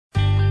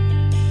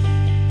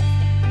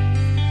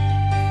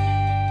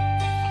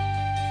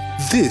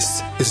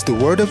This is the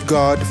Word of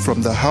God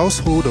from the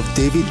household of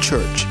David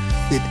Church.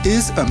 It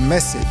is a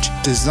message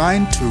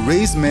designed to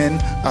raise men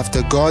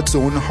after God's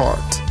own heart.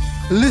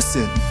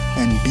 Listen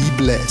and be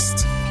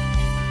blessed.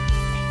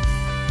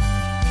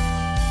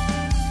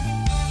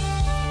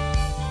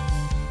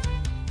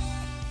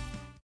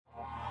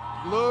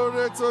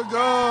 Glory to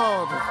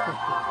God.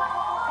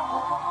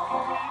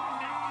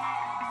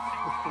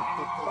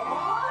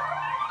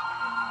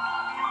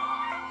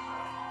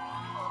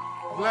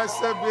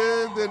 Blessed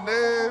be the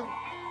name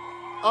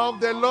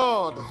of the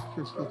Lord.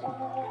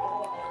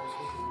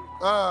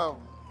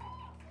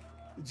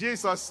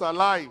 Jesus is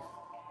alive.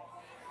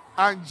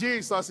 And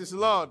Jesus is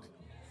Lord.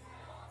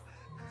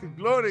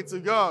 Glory to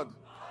God.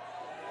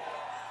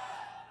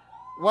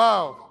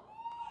 Wow.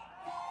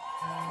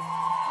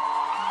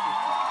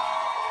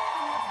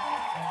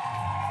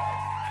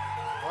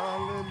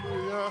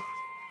 Hallelujah.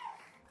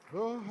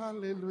 Oh,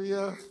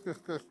 hallelujah.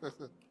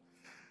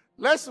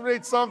 Let's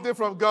read something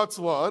from God's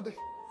word.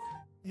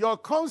 Your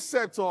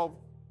concept of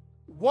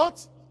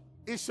what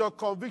is your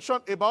conviction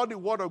about the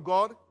word of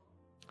God,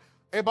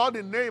 about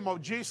the name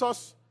of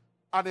Jesus,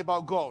 and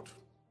about God.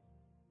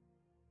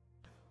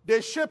 They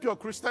shape your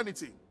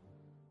Christianity.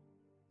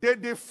 They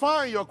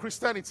define your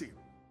Christianity.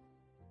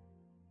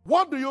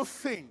 What do you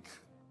think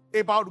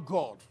about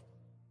God?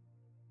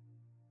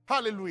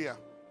 Hallelujah.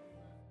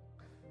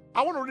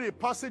 I want to read a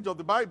passage of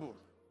the Bible.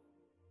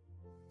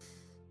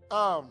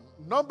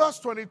 Numbers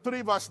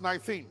 23 verse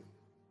 19.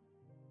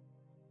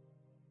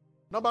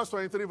 Numbers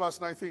 23 verse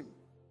 19.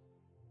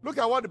 Look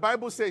at what the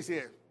Bible says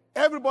here.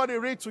 Everybody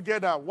read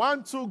together.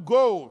 1, 2,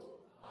 go.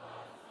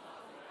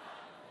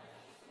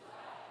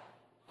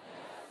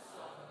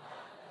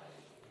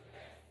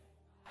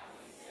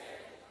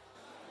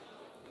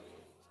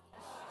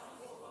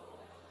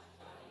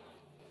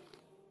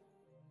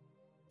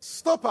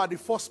 Stop at the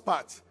first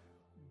part.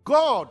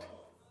 God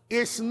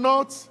is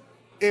not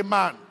a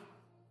man.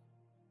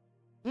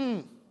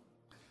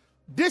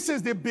 This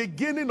is the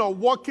beginning of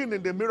walking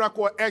in the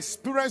miracle,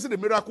 experiencing the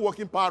miracle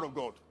working power of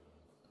God.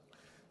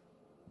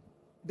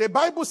 The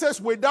Bible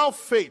says without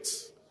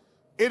faith,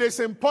 it is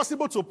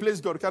impossible to please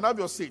God. You can have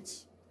your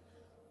seats.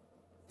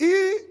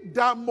 He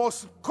that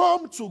must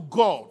come to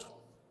God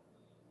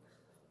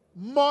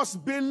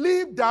must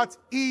believe that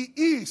he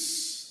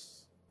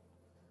is.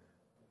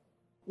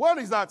 What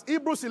is that?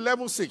 Hebrews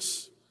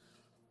 11:6.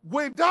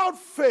 Without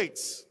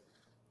faith,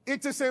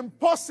 it is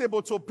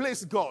impossible to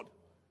please God.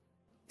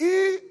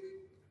 He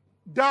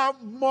that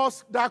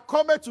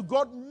cometh to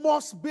God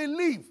must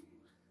believe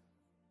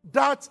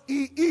that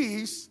he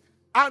is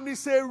and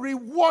is a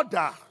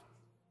rewarder.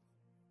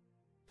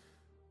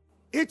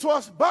 It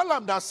was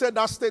Balaam that said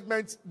that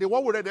statement, the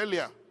one we read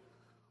earlier.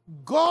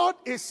 God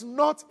is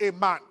not a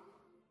man.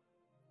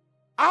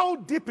 How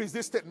deep is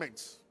this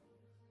statement?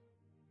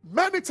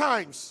 Many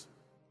times,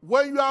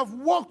 when you have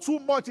walked too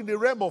much in the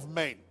realm of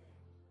men,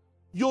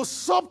 you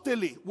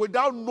subtly,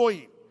 without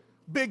knowing,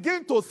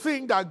 begin to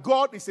think that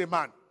God is a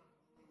man.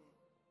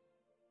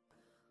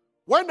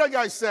 When the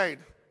guy said,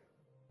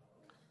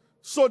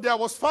 so there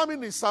was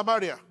famine in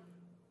Samaria,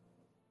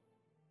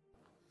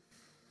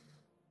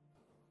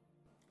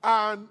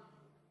 and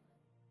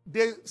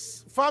the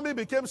famine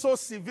became so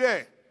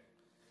severe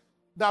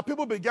that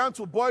people began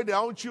to boil their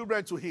own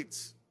children to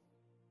eat.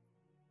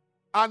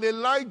 And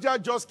Elijah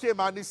just came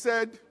and he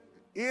said,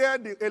 hear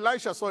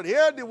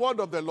the word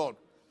of the Lord.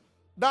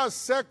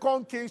 That's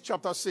 2 Kings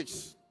chapter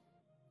 6.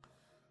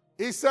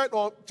 He said,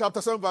 or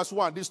chapter 7 verse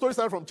 1. The story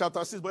started from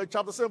chapter 6, but in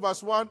chapter 7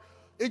 verse 1,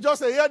 he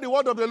just said, hear the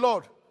word of the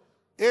Lord.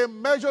 A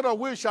measure of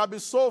wheat shall be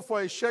sold for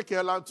a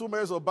shekel, and 2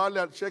 measures of barley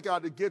and shekel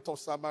at the gate of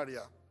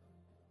Samaria.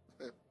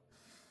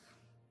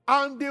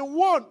 And the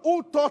one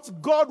who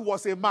thought God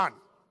was a man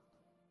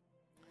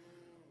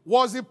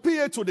was the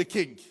PA to the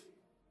king.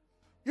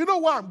 You know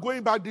why I'm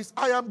going back this?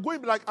 I am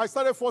going, like I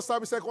started first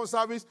service, second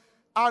service,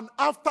 and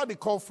after the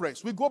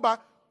conference, we go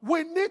back.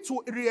 We need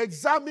to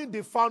re-examine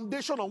the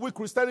foundation on which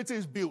Christianity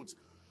is built.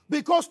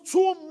 Because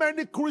too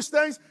many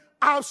Christians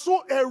are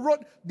so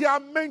eroded, their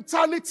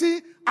mentality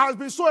has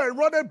been so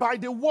eroded by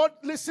the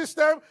worldly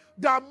system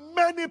that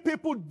many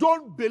people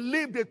don't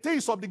believe the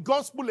things of the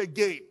gospel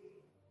again.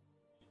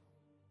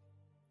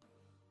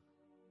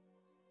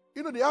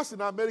 You know, they asked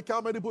in America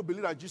how many people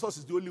believe that Jesus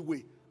is the only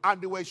way.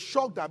 And they were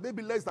shocked that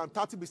maybe less than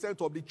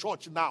 30% of the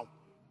church now.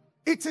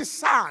 It is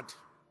sad.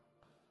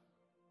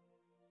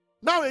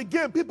 Now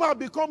again, people have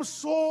become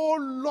so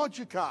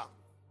logical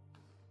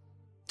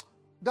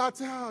that,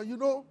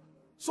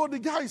 so the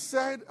guy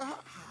said,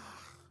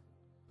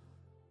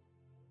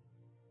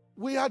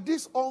 we are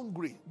this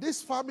hungry.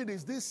 This famine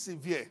is this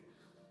severe.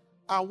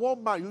 And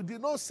one man, you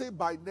did not say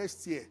by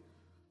next year.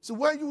 So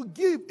when you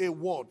give a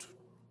word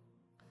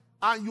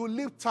and you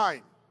leave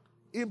time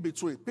in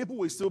between, people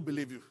will still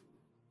believe you.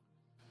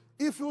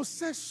 If you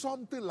say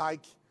something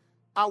like,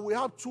 I will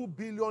have 2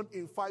 billion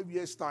in 5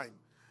 years' time,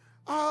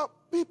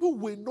 people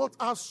will not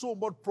have so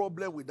much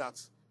problem with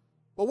that.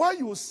 But when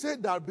you say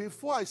that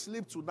before I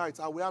sleep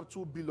tonight, I will have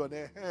 2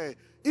 billion,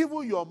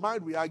 even your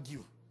mind will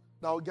argue.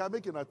 Now, God,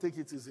 make it take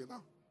it easy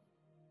now.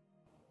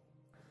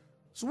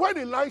 So when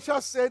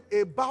Elisha said,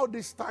 about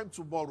this time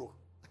tomorrow,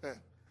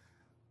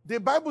 the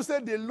Bible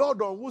said the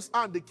Lord on whose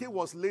hand the king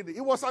was leaning,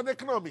 he was an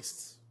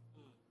economist,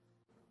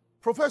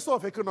 professor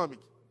of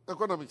economics.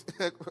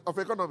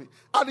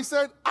 And he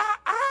said,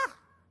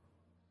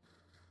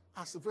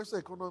 as a professor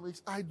of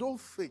economics, I don't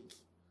think.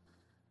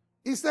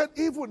 He said,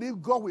 even if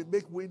God will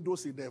make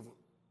windows in heaven.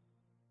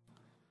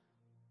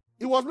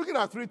 He was looking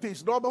at three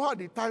things. Number one,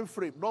 the time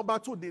frame. Number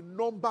two, the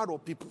number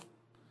of people.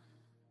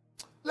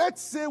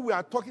 Let's say we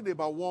are talking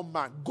about one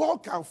man.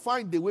 God can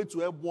find a way to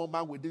help one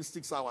man within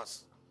 6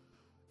 hours.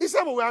 He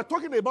said, but we are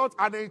talking about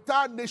an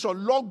entire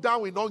nation locked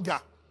down in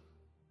hunger.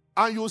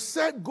 And you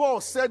said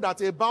God said that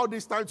about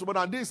this time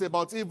tomorrow, and this is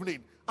about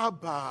evening.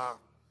 Abba,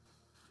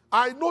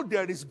 I know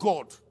there is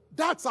God.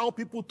 That's how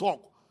people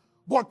talk.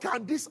 But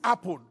can this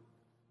happen?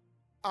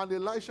 And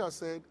Elisha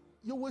said,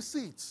 you will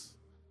see it.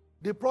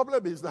 The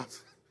problem is that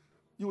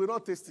you will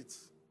not taste it.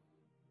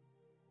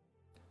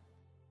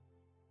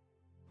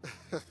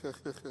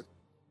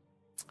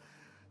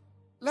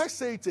 Let's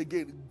say it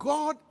again.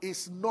 God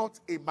is not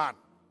a man.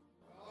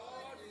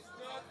 God is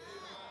not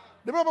a man.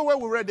 Remember when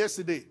we read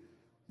yesterday?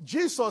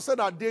 Jesus said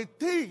that the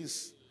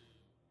things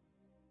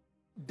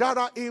that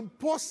are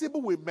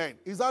impossible with men.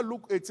 Is that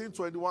Luke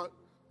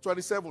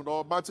 18:27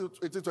 or Matthew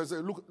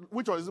 18:27? Look,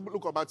 which one is it?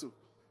 Luke or Matthew?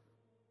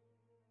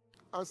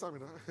 Answer me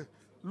now.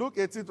 Luke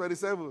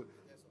 18:27.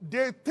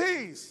 The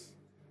things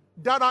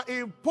that are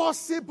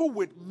impossible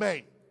with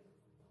men,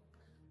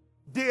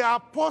 they are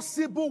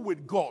possible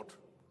with God.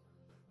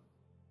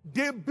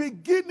 The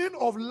beginning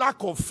of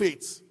lack of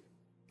faith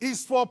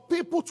is for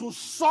people to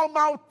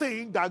somehow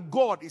think that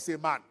God is a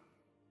man.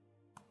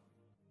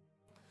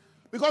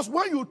 Because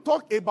when you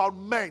talk about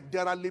men,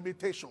 there are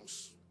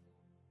limitations.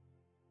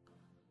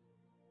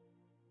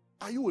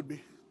 Are you with me?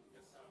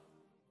 Yes, sir.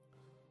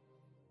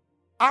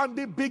 And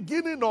the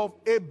beginning of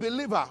a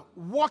believer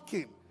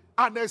walking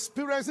and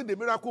experiencing the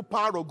miracle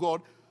power of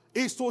God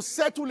is to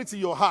settle it in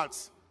your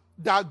hearts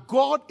that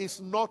God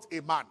is not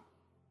a man.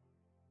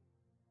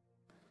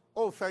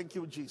 Oh, thank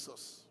you,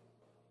 Jesus.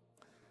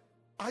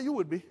 Are you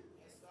with me?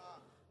 Yes, sir.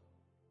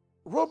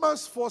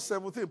 Romans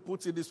 4:17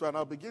 puts it this way, and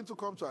I'll begin to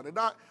come to an end.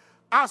 Now,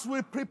 as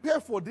we prepare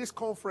for this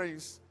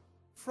conference,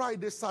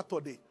 Friday,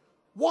 Saturday,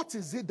 what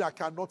is it that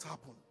cannot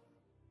happen?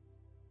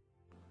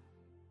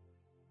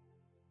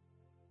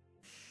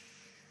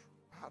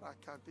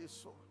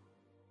 Parakadiso.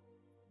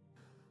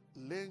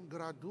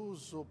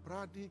 Lengraduzo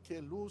bradi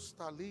kelus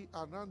tali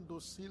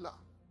anando sila.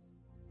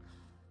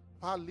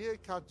 Palie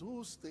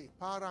kaduste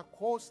para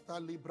costa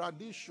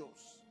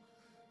libradishos.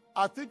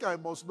 I think I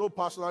must know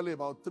personally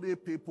about 3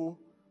 people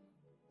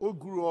who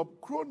grew up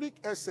chronic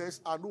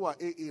SS and who are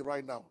AA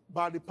right now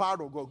by the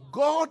power of God.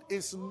 God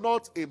is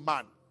not a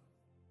man.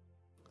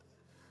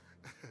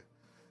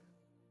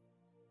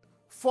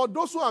 For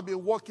those who have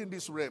been walking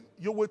this realm,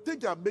 you will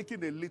think I'm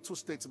making a little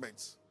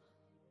statement.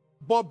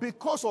 But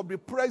because of the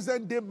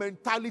present day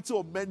mentality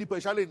of many people,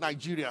 especially in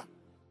Nigeria,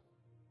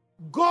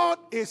 God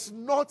is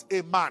not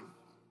a man.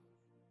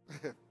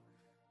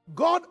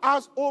 God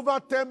has over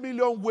 10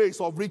 million ways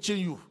of reaching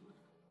you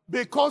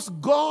because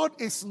God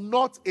is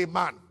not a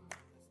man.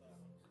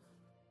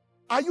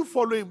 Are you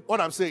following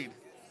what I'm saying?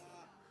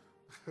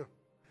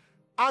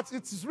 As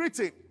it is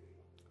written,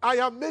 I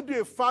have made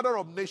you a father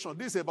of nations.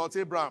 This is about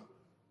Abraham.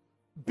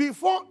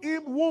 Before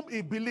him whom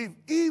he believed,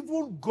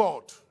 even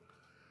God.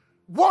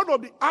 One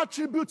of the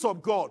attributes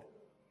of God,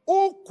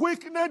 who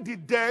quickened the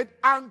dead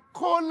and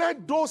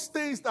called those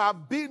things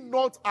that be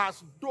not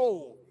as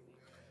though.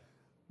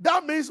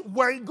 That means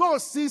when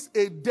God sees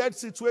a dead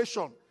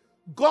situation,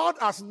 God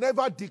has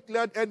never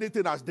declared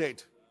anything as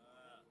dead.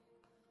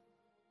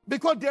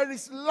 Because there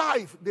is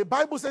life. The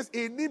Bible says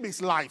in him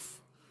is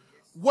life.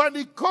 When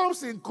it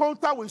comes in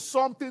contact with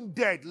something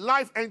dead,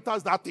 life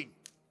enters that thing.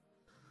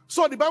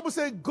 So the Bible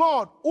says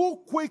God who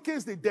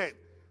quickens the dead.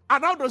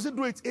 And how does he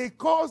do it? He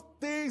calls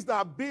things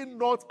that be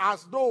not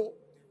as though.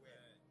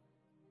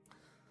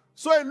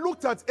 So he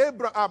looked at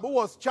Abraham, who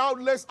was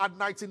childless at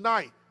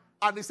 99,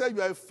 and he said,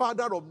 you are a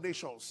father of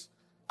nations.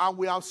 And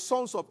we have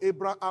sons of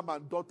Abraham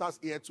and daughters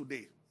here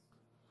today.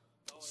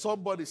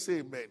 Somebody say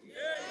amen.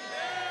 Amen.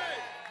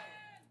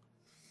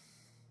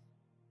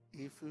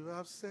 If you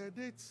have said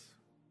it,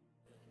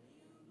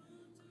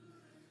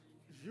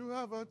 you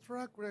have a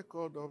track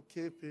record of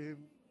keeping.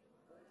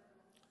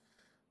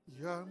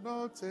 You are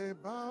not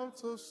about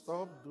to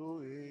stop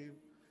doing.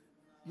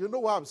 You know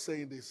why I'm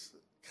saying this?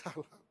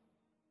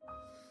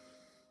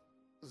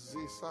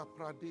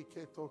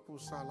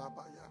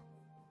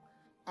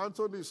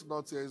 Anthony is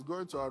not here. He's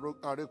going to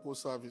Areko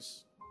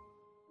service.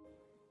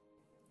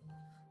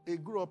 He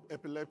grew up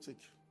epileptic.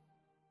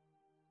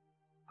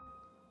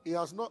 He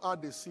has not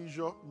had a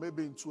seizure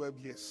maybe in 12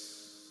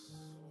 years.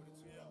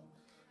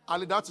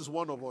 Ali, that is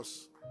one of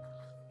us.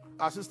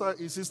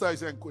 His sister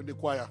is in the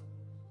choir.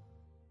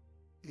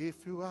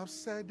 If you have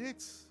said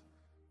it,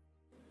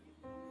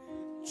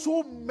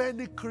 so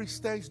many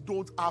Christians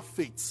don't have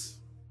faith.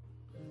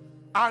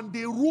 And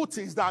the root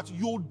is that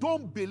you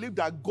don't believe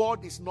that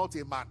God is not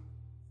a man.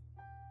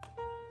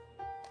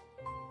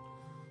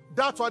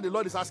 That's why the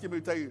Lord is asking me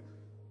to tell you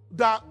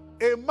that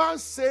a man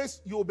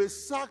says you'll be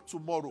sacked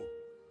tomorrow,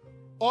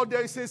 or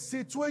there is a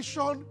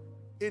situation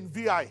in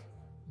VI.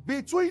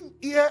 Between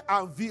here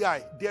and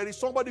VI, there is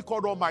somebody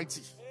called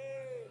Almighty.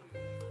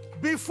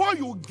 Before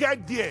you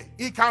get there,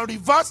 he can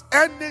reverse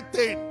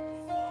anything.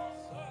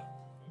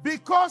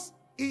 Because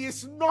he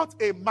is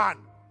not a man.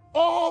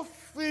 All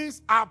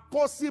things are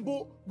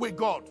possible with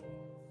God.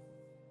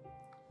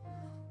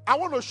 I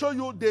want to show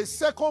you the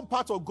second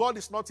part of God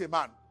is not a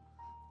man.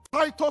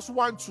 Titus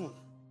 1:2.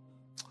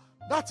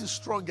 That is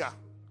stronger.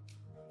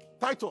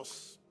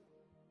 Titus.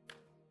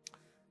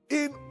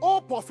 In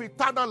hope of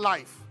eternal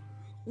life.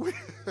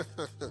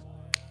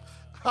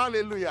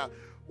 Hallelujah.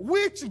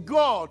 Which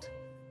God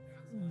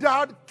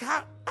that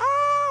can...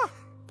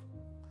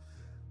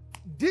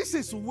 This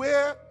is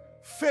where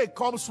faith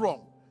comes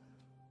from.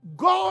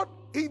 God,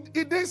 he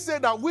didn't say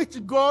that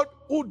which God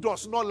who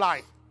does not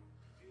lie.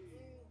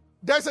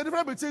 There's a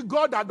difference between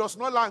God that does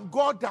not lie and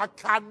God that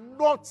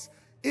cannot,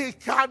 he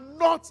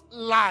cannot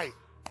lie.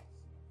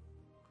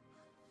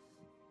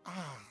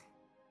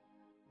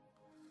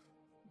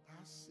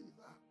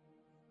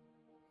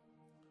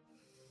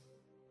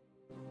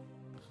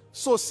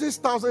 So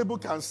 6,000 people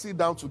can sit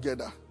down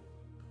together.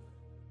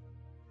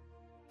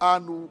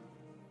 And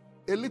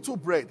a little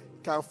bread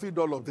can feed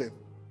all of them.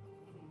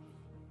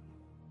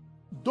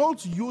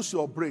 Don't use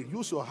your brain,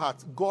 use your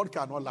heart. God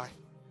cannot lie.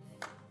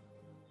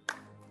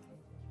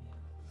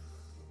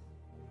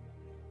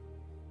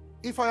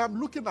 If I am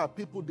looking at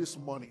people this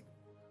morning,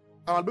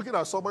 and I'm looking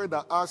at somebody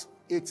that has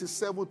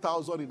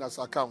 87,000 in his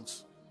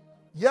account,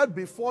 yet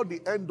before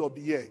the end of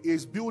the year,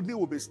 his building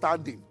will be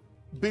standing,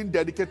 being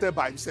dedicated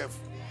by himself.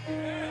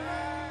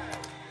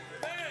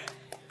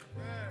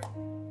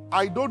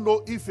 I don't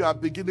know if you are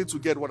beginning to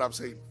get what I'm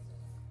saying.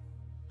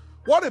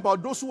 What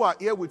about those who are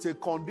here with a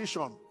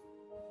condition,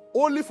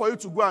 only for you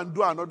to go and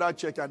do another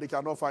check and they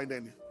cannot find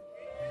any?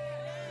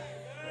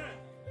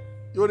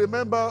 You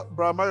remember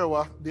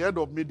Brahmayawa, the head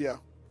of media,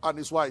 and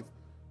his wife.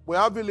 We're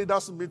having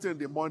leaders meeting in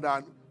the morning,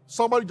 and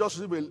somebody just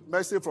received a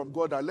message from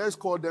God that let's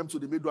call them to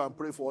the middle and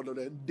pray for all of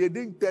them. They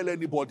didn't tell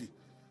anybody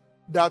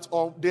that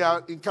they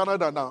are in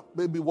Canada now,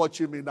 maybe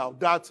watching me now,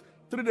 that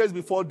 3 days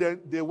before then,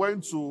 they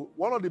went to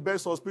one of the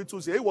best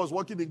hospitals here. He was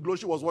working in Glo,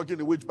 she was working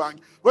in Which Bank.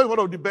 Went to one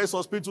of the best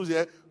hospitals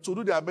here to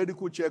do their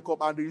medical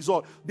checkup, and the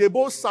result, they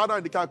both sat down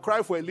and they can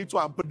cry for a little,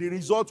 and the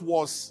result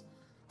was,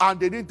 and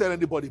they didn't tell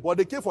anybody, but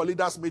they came for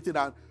leaders meeting,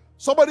 and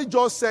somebody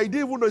just said, he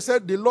didn't even know, he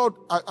said, the Lord,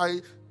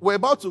 we're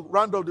about to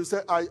round up, they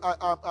said,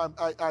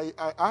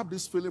 I have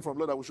this feeling from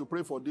Lord that we should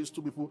pray for these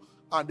two people,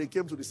 and they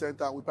came to the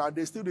center, and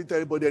they still didn't tell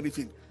anybody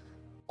anything.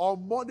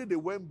 On Monday, they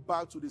went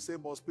back to the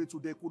same hospital.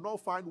 They could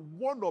not find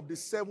one of the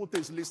 7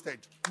 things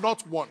listed.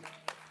 Not one.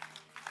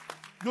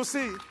 You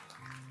see,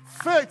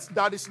 faith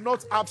that is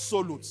not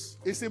absolute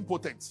is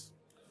impotent.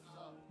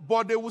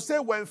 But they will say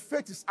when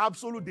faith is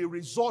absolute, the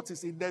result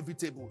is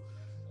inevitable.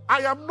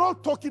 I am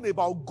not talking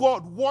about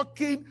God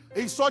working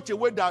in such a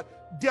way that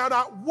there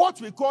are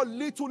what we call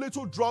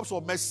little drops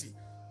of mercy.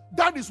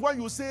 That is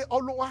when you say, oh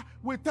Lord,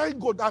 we thank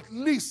God at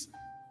least.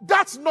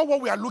 That's not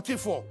what we are looking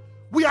for.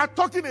 We are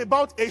talking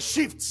about a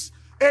shift,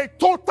 a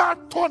total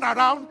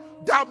turnaround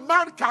that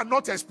man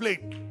cannot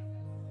explain.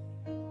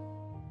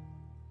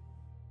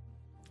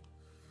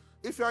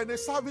 If you are in a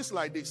service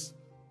like this,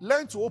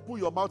 learn to open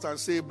your mouth and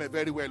say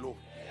very well. Oh.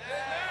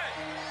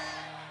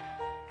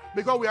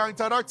 Because we are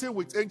interacting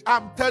with,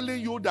 I'm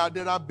telling you that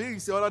there are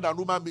beings other than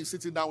human beings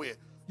sitting down here.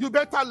 You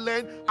better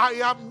learn. I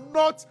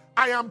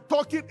am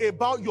talking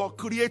about your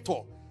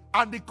creator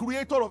and the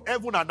creator of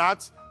heaven and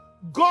earth,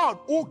 God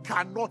who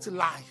cannot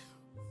lie.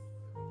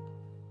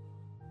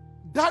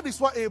 That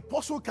is why a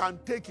apostle can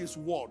take his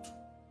word.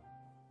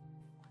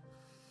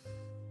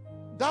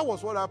 That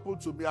was what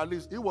happened to me. At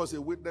least he was a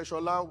witness.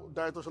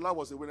 Director Sola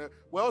was a witness.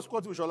 We also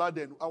caught with Sola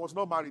then. I was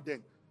not married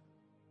then.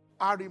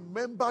 I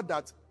remember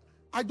that.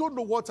 I don't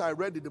know what I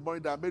read in the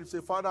morning that made me say,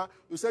 Father,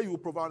 you say you will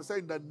provide. I say,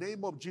 in the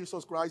name of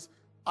Jesus Christ,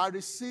 I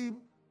receive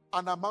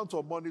an amount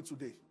of money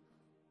today.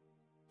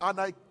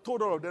 And I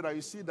told all of them that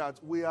you see that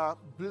we are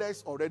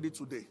blessed already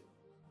today.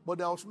 But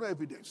there was no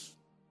evidence.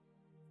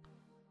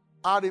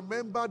 I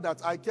remember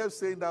that I kept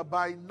saying that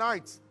by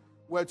night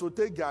we're to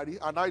take Gary,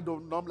 and I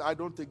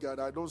don't take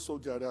Gary, I don't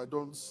soak Gary, I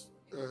don't,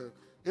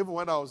 even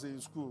when I was in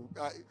school,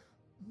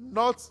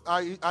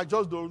 I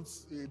just don't,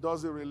 it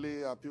doesn't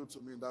really appeal to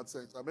me in that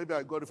sense. And maybe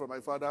I got it from my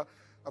father.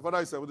 My father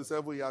is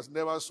 77, he has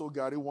never soaked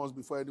Gary once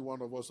before any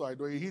one of us, so I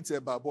don't, he hits a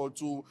bubble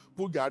to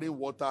put Gary in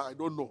water, I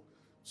don't know.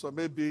 So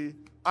maybe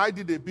I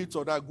did a bit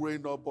of that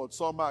growing up, but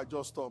somehow I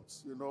just stopped,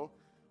 you know.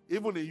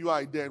 Even in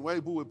UI then, when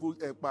people will put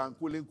ekpa and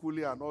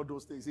kuli and all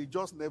those things, it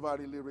just never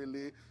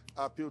really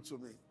appealed to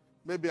me.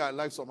 Maybe I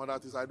like some other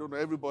things. I don't know.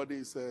 Everybody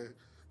is...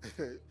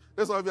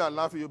 That's why you are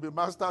laughing. You'll be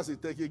masters in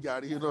taking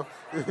Gary, you know.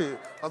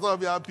 That's why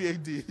you have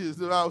PhD.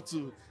 You know how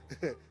to...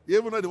 You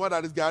even know the one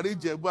that is Gary,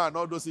 Jebu, and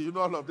all those things. You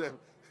know all of them.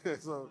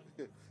 So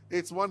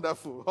it's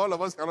wonderful. All of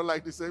us cannot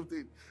like the same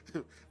thing.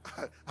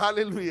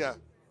 Hallelujah.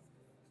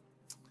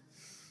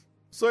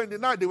 So in the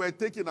night, they were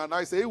taking, and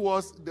I said,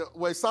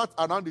 we sat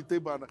around the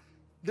table. And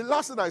the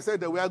last thing I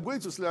said, that we are going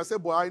to sleep. I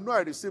said, but I know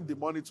I received the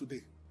money today.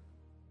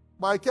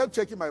 But I kept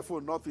checking my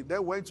phone, nothing.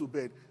 Then went to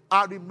bed.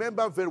 I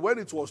remember when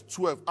it was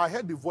 12, I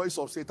heard the voice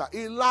of Satan.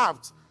 He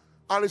laughed.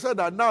 And he said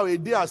that now a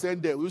day has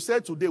ended. We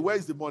said today, where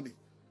is the money?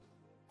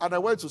 And I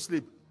went to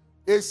sleep.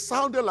 It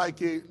sounded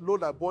like a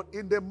loader, but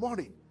in the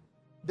morning,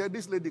 then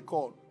this lady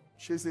called.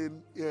 She's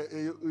in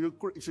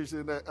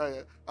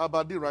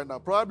Aberdeen right now,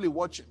 probably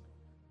watching.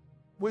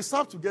 We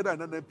sat together in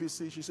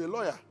NNPC. She's a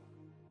lawyer.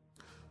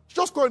 She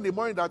just called in the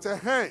morning that said,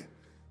 hey,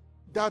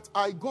 that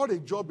I got a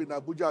job in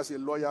Abuja as a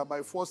lawyer.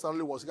 My first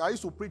salary was, I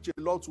used to preach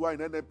a lot to her in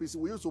NNPC.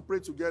 We used to pray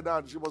together,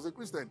 and she was a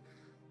Christian.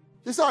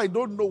 She said, I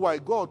don't know why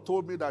God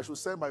told me that I should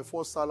send my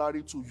first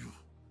salary to you.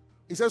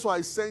 He said, so I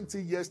sent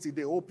it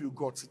yesterday. Hope you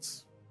got it.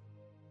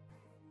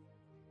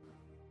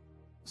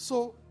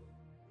 So,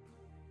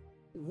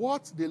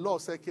 what the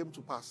Lord said came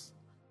to pass.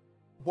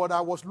 But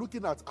I was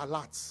looking at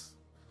alerts.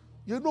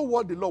 You know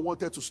what the Lord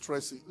wanted to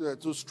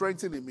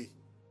strengthen in me?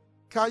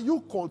 Can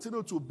you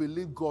continue to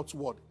believe God's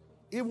word,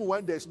 even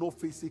when there's no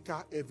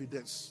physical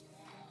evidence?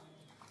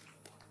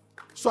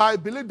 So I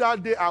believe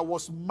that day I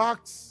was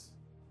marked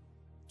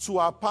to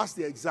have passed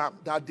the exam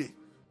that day.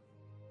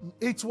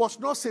 It was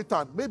not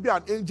Satan. Maybe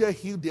an angel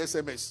healed the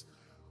SMS.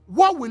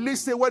 What will he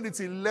say when it's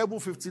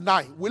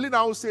 11:59? Will he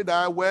now say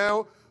that,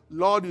 well,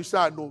 Lord, you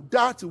shall know?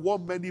 That's what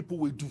many people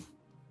will do.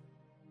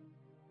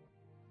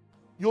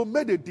 You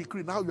made a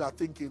decree. Now you are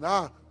thinking,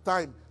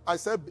 time. I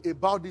said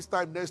about this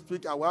time next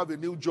week I will have a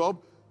new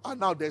job, and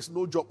now there's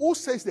no job. Who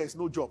says there's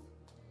no job?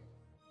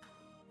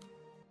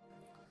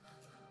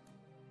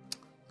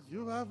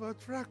 You have a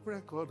track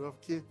record of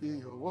keeping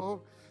your word.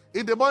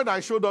 In the morning, I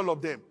showed all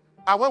of them.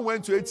 And when we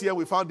went to ATM,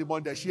 we found the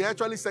money there. She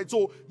actually said,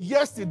 so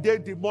yesterday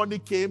the money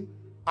came,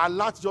 and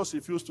alert just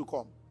refused to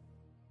come.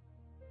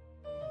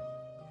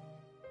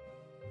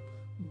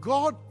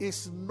 God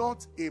is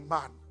not a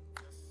man.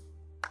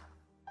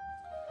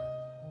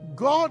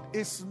 God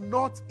is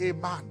not a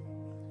man.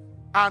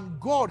 And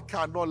God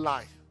cannot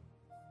lie.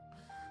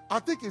 I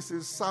think it's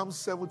in Psalm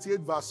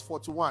 78 verse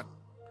 41.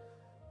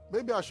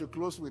 Maybe I should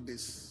close with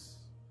this.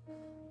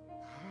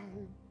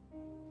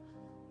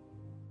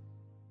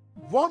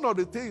 One of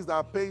the things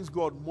that pains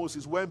God most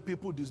is when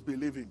people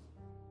disbelieve him.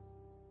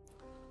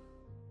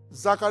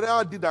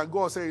 Zachariah did, and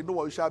God said, you know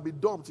what, you shall be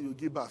dumb till you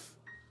give birth.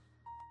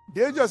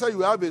 The angel said,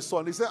 you have a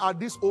son. He said, at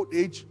this old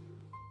age,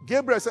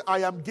 Gabriel said, I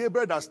am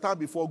Gabriel that stand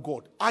before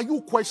God. Are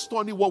you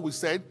questioning what we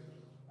said?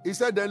 He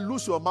said, then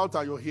loose your mouth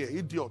and your hair,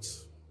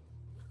 idiots.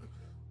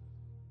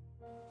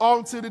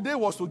 Until the day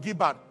was to give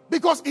birth.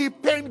 Because he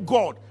pained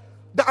God.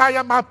 That I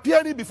am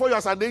appearing before you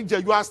as an angel.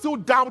 You are still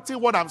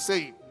doubting what I'm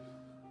saying.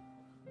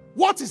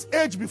 What is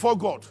age before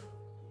God?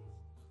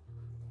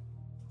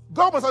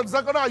 God was saying,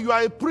 Zachariah, you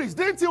are a priest.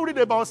 Didn't you read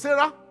about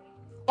Sarah?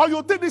 Or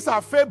you think these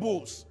are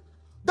fables?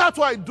 That's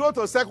why I do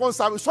to second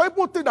service. So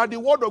people think that the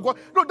word of God,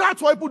 no,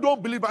 that's why people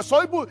don't believe. But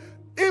so people,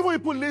 even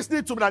people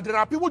listening to me, that there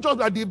are people just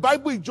that the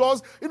Bible is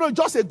just,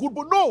 just a good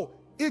book. No,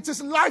 it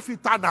is life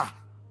eternal.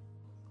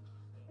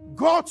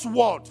 God's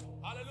word.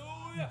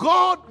 Hallelujah.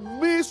 God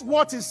means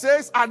what he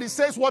says, and he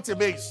says what he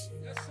means.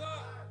 Yes, sir.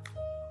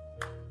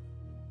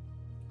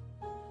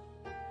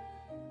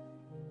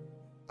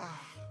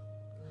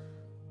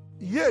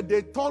 Yeah,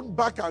 they turned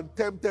back and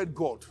tempted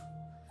God.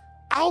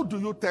 How do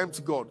you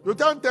tempt God? You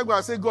can't tempt God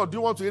and say, God, do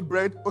you want to eat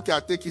bread? Okay, I'll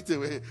take it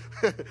away.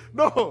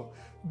 No.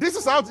 This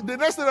is how, the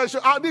next generation,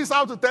 this is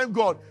how to tempt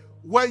God.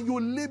 When you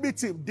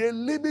limit him, they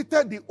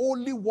limited the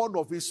only one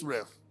of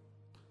Israel.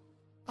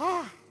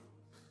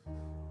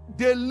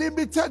 They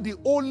limited the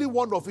only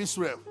one of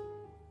Israel.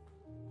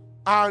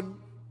 And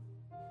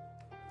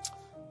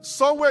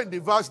somewhere in the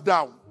verse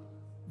down,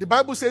 the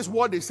Bible says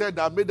what they said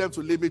that made them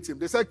to limit him.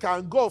 They said,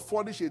 can God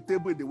furnish a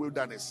table in the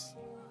wilderness?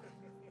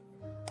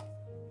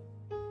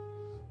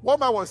 One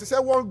man once, he said,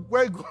 when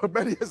God,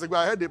 many years ago,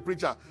 I heard a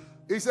preacher.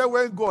 He said,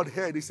 when God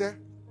heard, he said,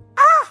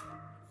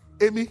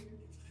 Amy.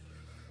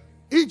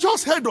 He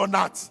just heard on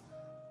that.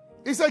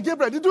 He said,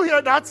 Gabriel, did you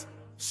hear that?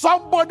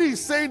 Somebody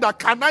is saying that,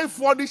 can I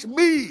furnish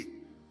me?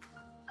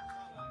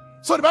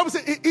 So the Bible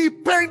says, he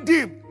pained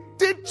him.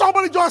 Did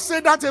somebody just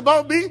say that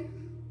about me?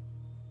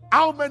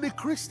 How many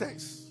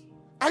Christians?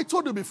 I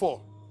told you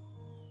before.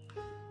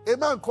 A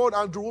man called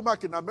Andrew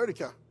Womack in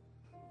America.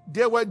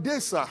 There were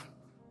days, sir.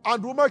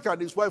 Andrew Womack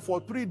and his wife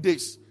for 3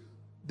 days.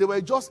 They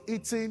were just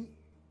eating.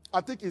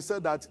 I think he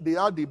said that they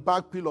had the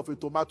back peel of a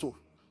tomato.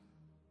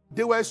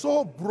 They were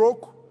so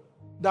broke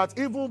that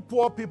even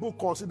poor people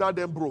consider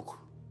them broke.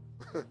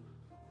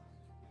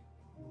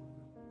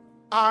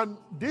 And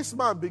this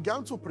man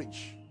began to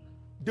preach.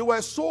 They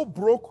were so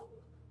broke,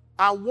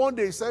 and one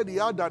day he said he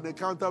had an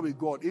encounter with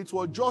God. It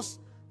was just,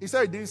 he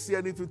said he didn't see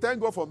anything. Thank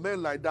God for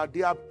men like that.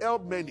 They have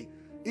helped many.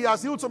 He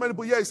has healed so many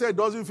people. Yeah, he said he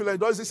doesn't feel like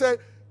it does. He said,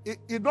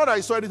 he not that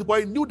he saw anything, but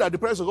he knew that the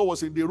presence of God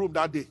was in the room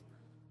that day.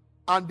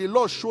 And the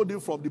Lord showed him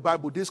from the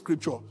Bible, this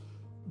scripture,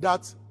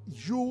 that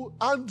you,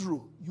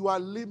 Andrew, you are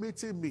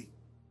limiting me.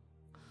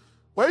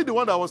 Were you the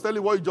one that was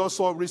telling what you just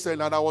saw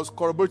recently, and I was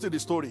corroborating the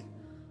story?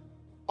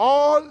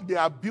 All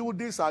their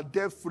buildings are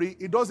debt-free.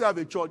 It doesn't have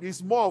a church.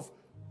 It's more of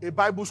a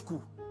Bible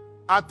school.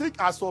 I think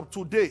as of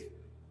today,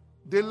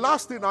 the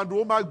last thing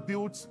Andrew Womack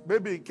built,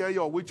 maybe in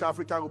Kenya or which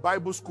African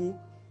Bible school,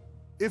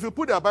 if you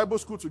put their Bible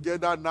school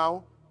together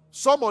now,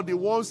 some of the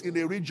ones in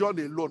a region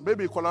alone,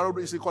 maybe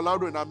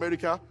Colorado in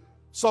America,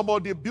 some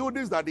of the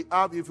buildings that they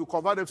have, if you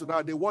convert them to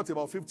now, they want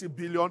about 50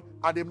 billion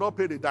and they've not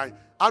paid a dime.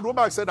 And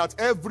Womack said that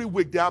every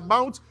week, the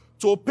amount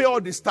to pay all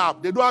the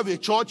staff, they don't have a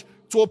church,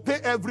 to pay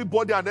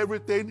everybody and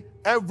everything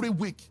every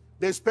week,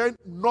 they spend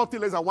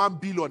nothing less than 1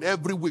 billion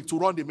every week to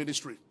run the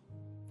ministry.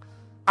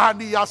 And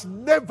he has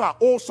never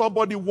owed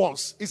somebody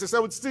once. He's a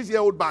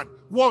 76-year-old man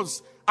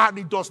once, and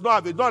he does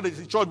not have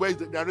a church where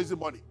they're raising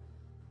money.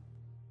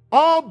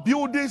 All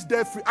buildings, they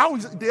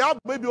have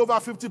maybe over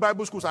 50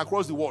 Bible schools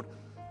across the world,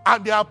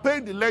 and they are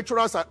paying the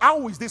lecturers. And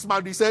how is this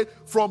man? He said,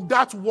 from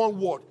that one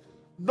word,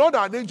 not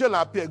an angel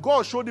appeared.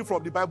 God showed him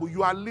from the Bible,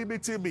 you are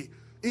limiting me.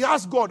 He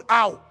asked God,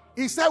 how?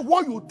 He said,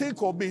 what you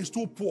think of me is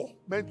too poor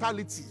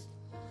mentality.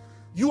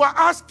 You are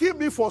asking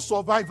me for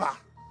survivor.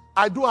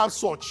 I do have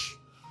such.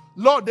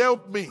 Lord,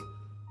 help me.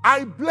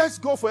 I bless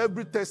God for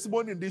every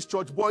testimony in this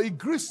church, but it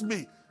grieves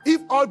me.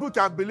 If all people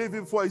can believe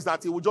him for is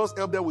that he will just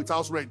help them with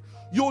house rent.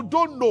 You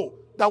don't know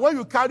that when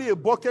you carry a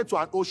bucket to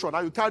an ocean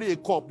and you carry a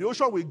cup, the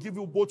ocean will give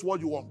you both what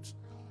you want.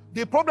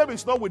 The problem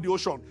is not with the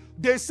ocean.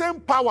 The same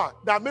power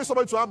that makes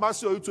somebody to have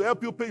mercy on you to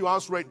help you pay your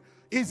house rent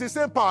is the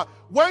same power.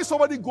 When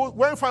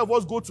 5 of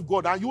us go to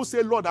God and you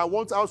say, Lord, I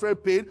want house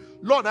rent paid.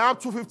 Lord, I have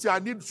 250, I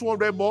need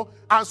 200 more.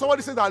 And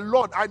somebody says that,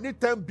 Lord, I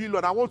need 10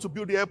 billion, I want to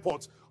build the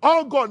airport.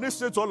 All God needs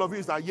to say to all of you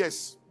is that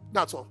yes,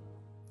 that's all.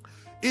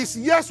 It's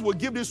yes, we'll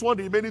give this one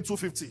the remaining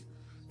 250.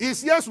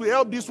 It's yes, we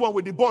help this one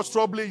with the boss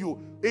troubling you.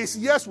 It's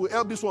yes, we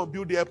help this one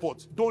build the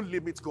airport. Don't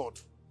limit God.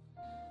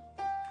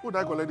 Who would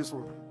I collect this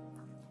one?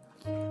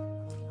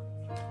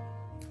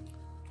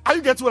 Are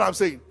you getting what I'm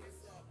saying?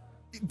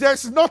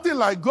 There's nothing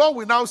like God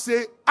will now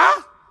say,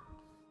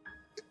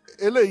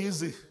 ele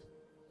easy.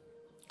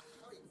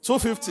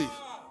 250.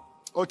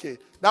 Okay,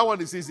 that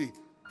one is easy.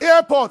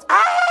 Airport,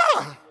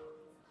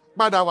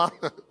 Madam,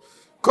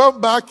 come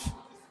back,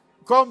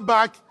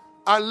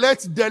 and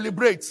let's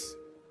deliberate.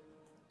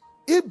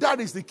 If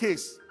that is the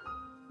case,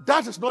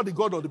 that is not the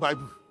God of the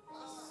Bible.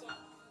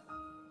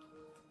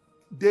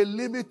 They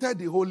limited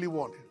the Holy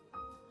One.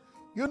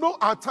 You know,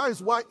 at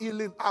times why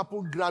healing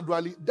happens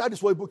gradually, that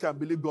is what people can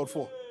believe God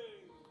for.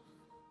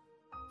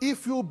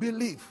 If you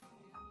believe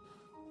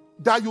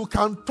that you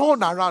can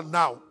turn around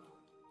now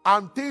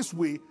and things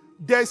will,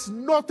 there's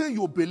nothing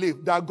you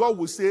believe that God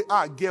will say,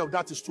 girl,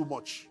 that is too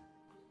much.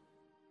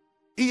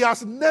 He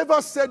has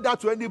never said that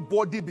to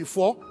anybody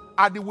before,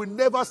 and he will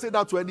never say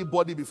that to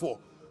anybody before.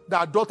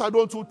 That, daughter,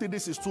 don't you think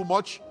this is too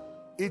much?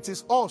 It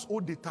is us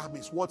who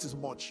determines what is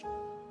much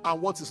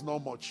and what is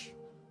not much.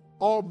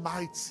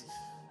 Almighty.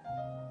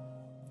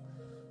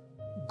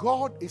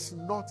 God is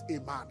not a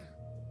man.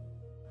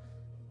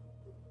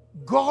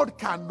 God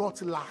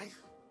cannot lie.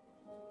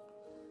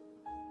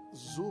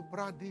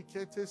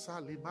 Zubradikete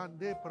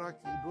salimande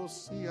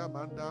prakidosi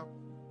amanda.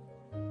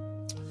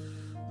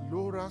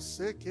 Lora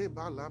seke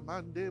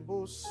balamande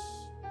bos.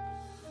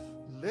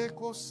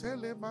 Leko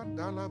sele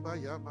mandala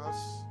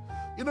bayamas.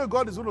 You know,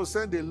 God is going to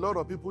send a lot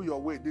of people your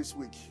way this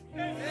week.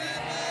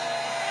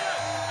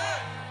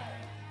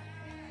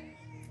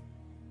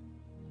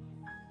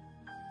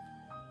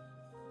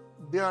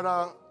 There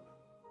are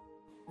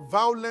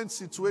violent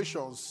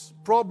situations,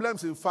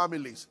 problems in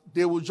families.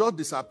 They will just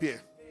disappear.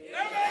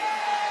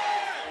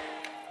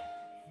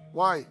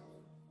 Why?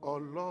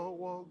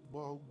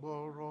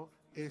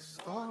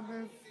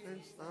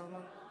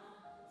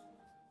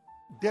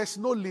 There's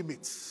no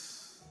limit.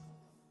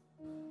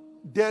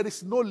 There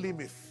is no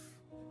limit.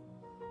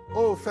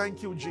 Oh,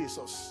 thank you,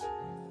 Jesus.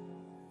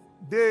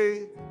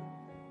 I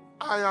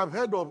have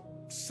heard of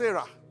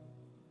Sarah,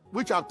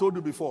 which I've told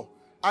you before.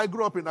 I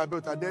grew up in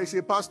Alberta. There is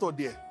a pastor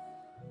there.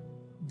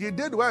 The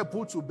day when I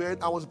put to bed,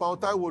 I was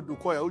about to word to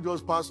call, who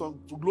just passed on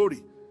to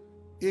glory.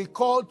 He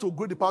called to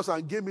greet the pastor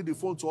and gave me the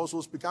phone to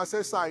also speak. I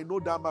said, sir, I know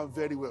that man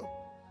very well.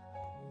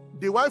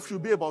 The wife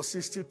should be about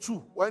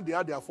 62 when they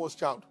had their first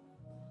child.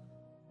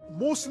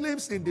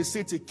 Muslims in the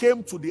city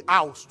came to the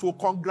house to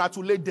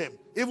congratulate them,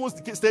 even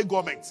the state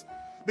government,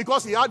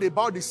 because he had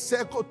about the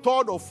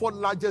third or fourth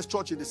largest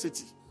church in the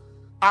city.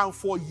 And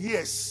for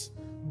years,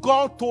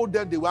 God told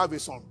them they will have a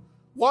son.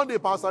 One day,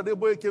 Pastor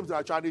Deboe came to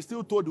her child. He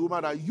still told the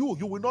woman that you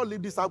will not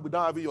leave this house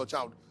without having your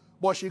child.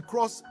 But she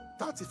crossed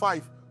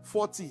 35,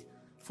 40,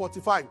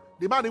 45.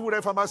 The man even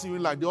had pharmacy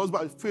in like the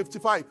husband,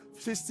 55,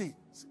 60.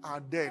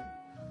 And then,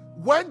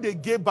 when they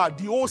gave back,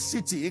 the whole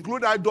city,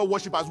 including idol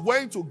worshippers,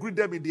 went to greet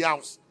them in the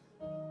house.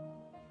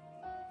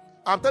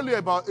 I'm telling you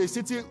about a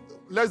city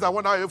less than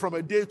 1 hour away from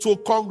a day to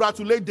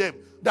congratulate them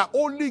that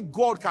only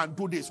God can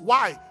do this.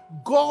 Why?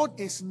 God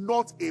is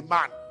not a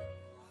man.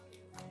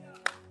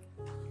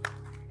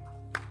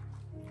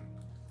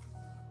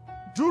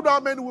 Do you know how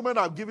many women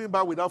have given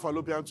birth without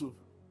fallopian tube?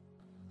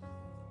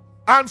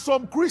 And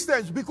some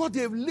Christians, because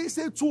they've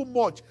listened too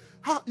much,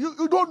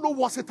 You don't know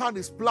what Satan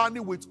is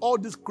planning with all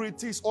these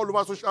critics all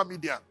over social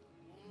media.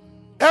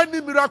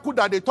 Any miracle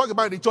that they talk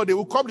about in the church, they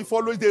will come the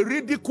following, they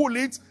ridicule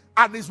it,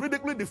 and it's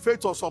ridiculing the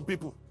faith of some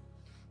people.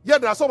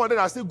 Yet there are some of them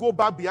that still go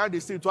back behind the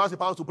scene to ask the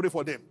pastor to pray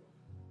for them.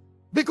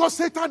 Because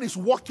Satan is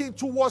working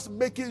towards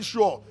making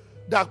sure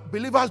that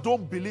believers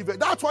don't believe it.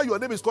 That's why your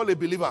name is called a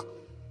believer.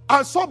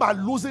 And some are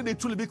losing it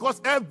truly because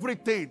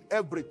everything.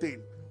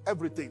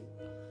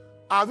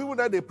 I've even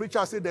heard the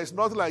preacher say there's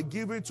nothing like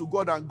giving to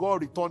God and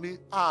God returning.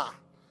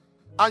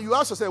 And you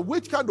ask yourself,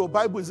 which kind of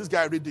Bible is this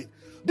guy reading?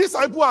 These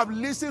people have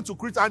listened to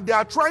Christians and they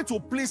are trying to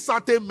please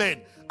certain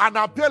men and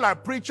appear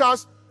like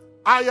preachers.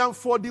 I am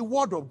for the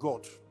word of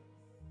God.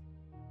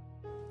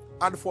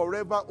 And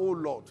forever, O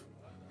Lord,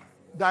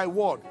 thy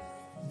word.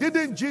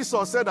 Didn't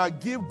Jesus say that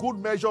give good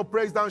measure,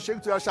 praise down,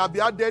 shake to shall be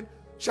added,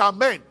 shall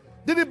men?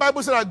 Didn't the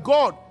Bible say that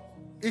God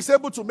is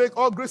able to make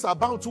all grace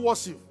abound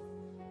towards you?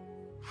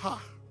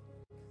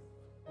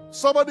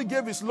 Somebody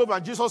gave his loaf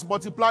and Jesus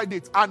multiplied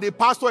it. And the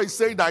pastor is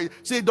saying that,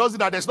 see, he does it,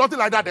 that there's nothing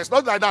like that, there's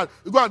nothing like that.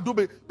 You go and do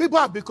it. People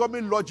are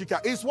becoming logical.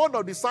 It's one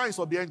of the signs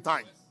of the end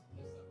time.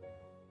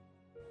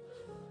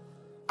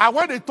 And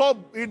when they talk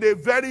in a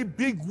very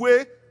big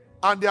way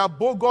and they are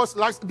bogus,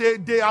 like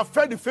they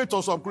affect the faith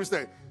of some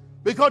Christians.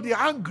 Because they're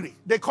angry.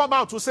 They come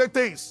out to say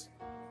things.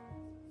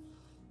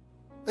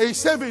 He's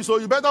saving, so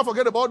you better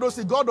forget about those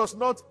things. God does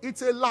not.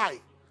 It's a lie.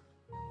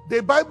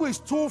 The Bible is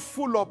too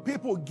full of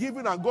people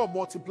giving and God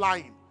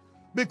multiplying.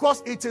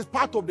 Because it is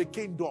part of the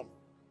kingdom.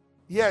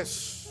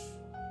 Yes.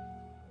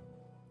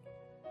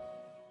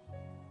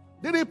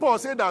 Didn't Paul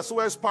say that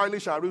sower sparingly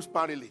shall reap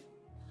sparingly?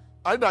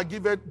 And that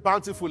give it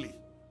bountifully?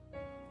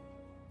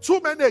 Too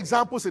many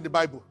examples in the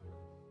Bible.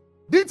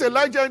 Didn't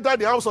Elijah enter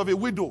the house of a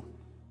widow?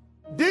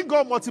 Didn't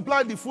God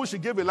multiply the food she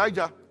gave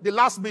Elijah, the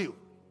last meal?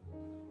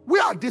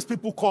 Where are these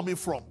people coming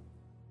from?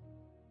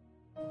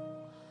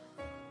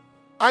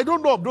 I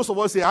don't know if those of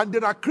us here, and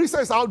there are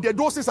Christians out there,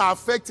 those things are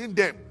affecting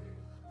them.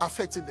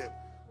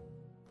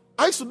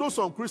 I used to know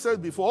some Christians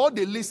before, all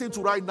they listen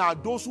to right now,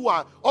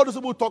 all those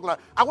people talk like,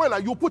 I want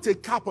like, you put a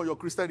cap on your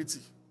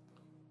Christianity.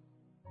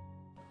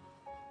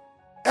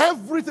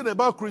 Everything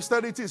about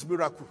Christianity is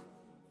miracle.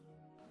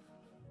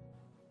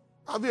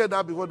 Have you heard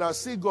that before? That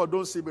see God,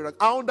 don't see miracle.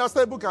 I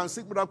understand people can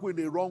see miracle in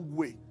the wrong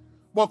way.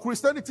 But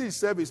Christianity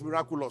itself is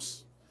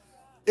miraculous.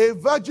 A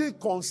virgin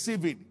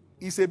conceiving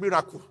is a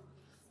miracle.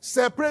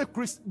 Separate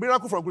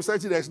miracle from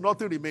Christianity, there is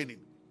nothing remaining.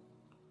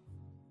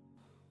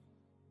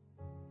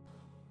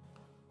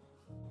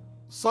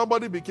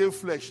 Somebody became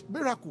flesh.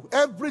 Miracle.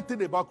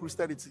 Everything about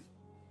Christianity.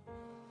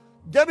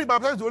 Getting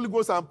baptized in the Holy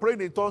Ghost and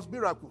praying in tongues,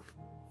 miracle.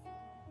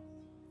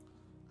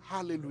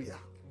 Hallelujah.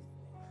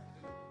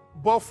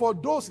 But for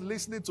those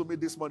listening to me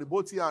this morning,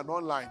 both here and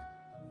online,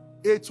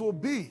 it will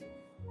be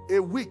a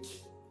week.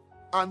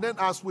 And then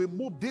as we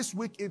move this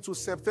week into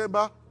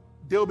September,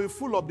 they will be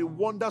full of the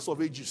wonders of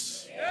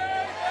ages.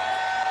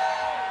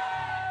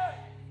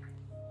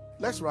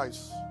 Let's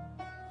rise.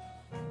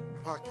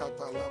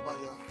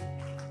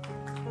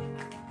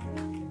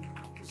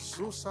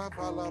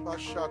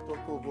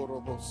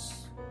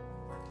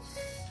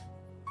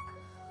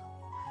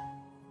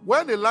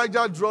 When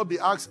Elijah dropped the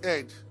axe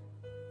head,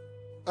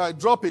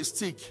 drop a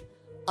stick,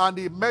 and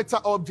the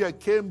metal object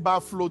came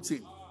back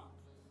floating.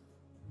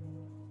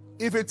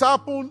 If it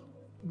happened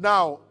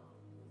now,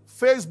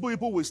 Facebook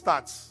people will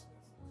start.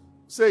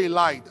 Say he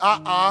lied.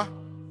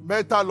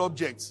 Metal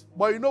object.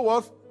 But you know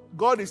what?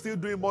 God is still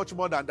doing much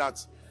more than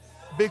that.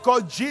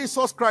 Because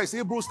Jesus Christ,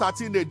 Hebrews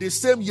 13, the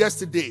same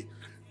yesterday,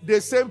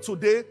 the same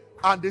today,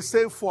 and the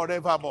same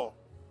forevermore.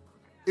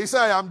 He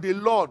said, I am the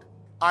Lord,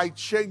 I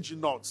change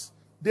not.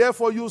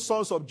 Therefore, you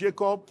sons of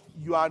Jacob,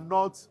 you are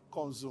not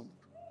consumed.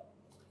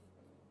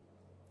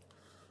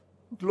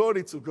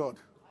 Glory to God.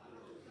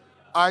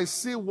 I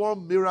see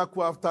one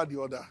miracle after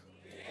the other.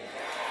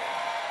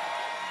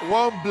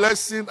 One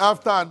blessing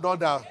after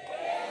another.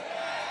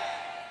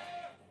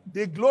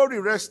 The glory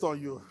rests on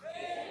you.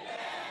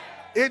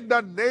 In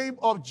the name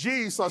of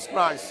Jesus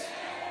Christ.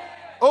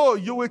 Oh,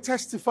 you will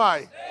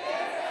testify.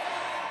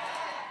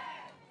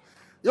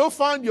 You'll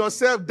find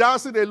yourself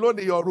dancing alone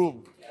in your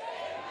room.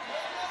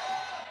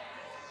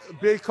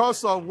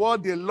 Because of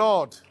what the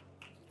Lord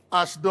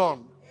has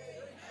done.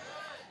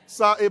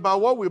 So about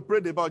what we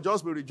prayed about,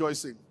 just be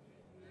rejoicing.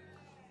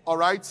 All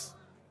right?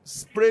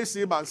 Praise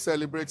him and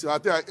celebrate him. I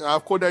think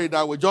I've coded it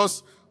that way.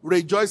 Just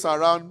rejoice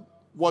around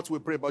what we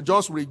pray, but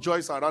just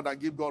rejoice around and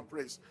give God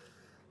praise.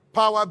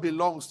 Power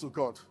belongs to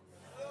God.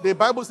 The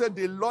Bible said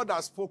the Lord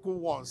has spoken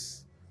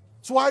once.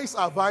 Twice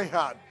have I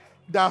heard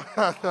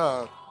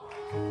that.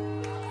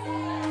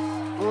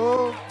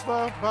 Oh,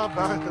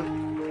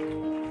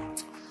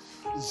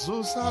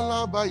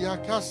 Zuzala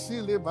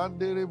bayakasile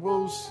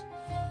banderebos.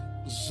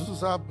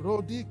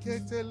 Zuzabrodi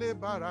ketele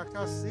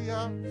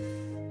barakasia.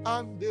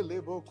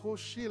 Andelebo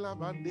koshila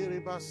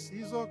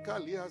banderebasizo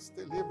kalias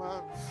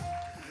telema.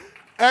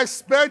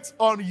 Expect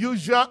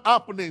unusual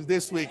happenings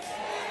this week.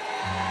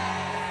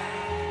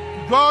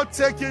 God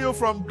taking you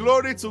from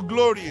glory to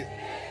glory.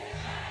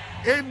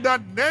 In the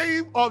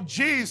name of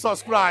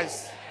Jesus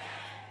Christ.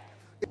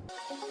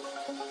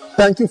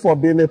 Thank you for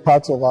being a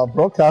part of our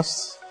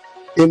broadcast.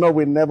 You know,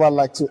 we never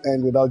like to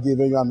end without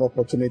giving you an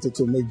opportunity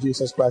to make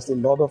Jesus Christ the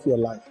Lord of your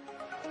life.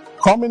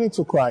 Coming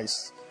into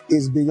Christ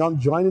is beyond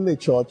joining a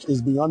church,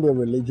 is beyond a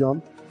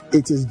religion.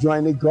 It is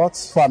joining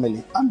God's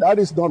family. And that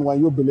is done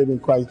when you believe in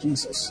Christ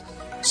Jesus.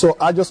 So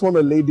I just want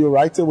to lead you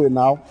right away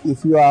now.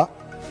 If you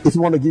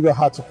want to give your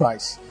heart to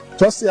Christ,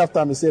 just say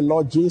after me, say,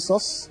 Lord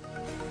Jesus,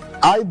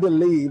 I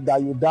believe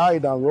that you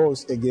died and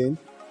rose again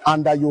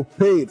and that you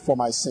paid for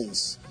my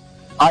sins.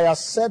 I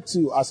accept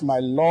you as my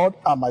Lord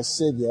and my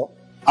Savior,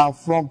 and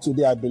from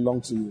today I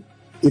belong to you.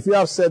 If you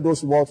have said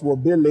those words, will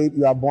be late,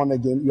 you are born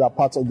again, you are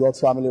part of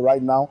God's family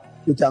right now.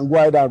 You can go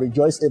ahead and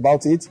rejoice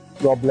about it.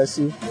 God bless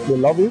you. We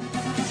love you.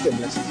 Stay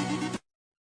blessed.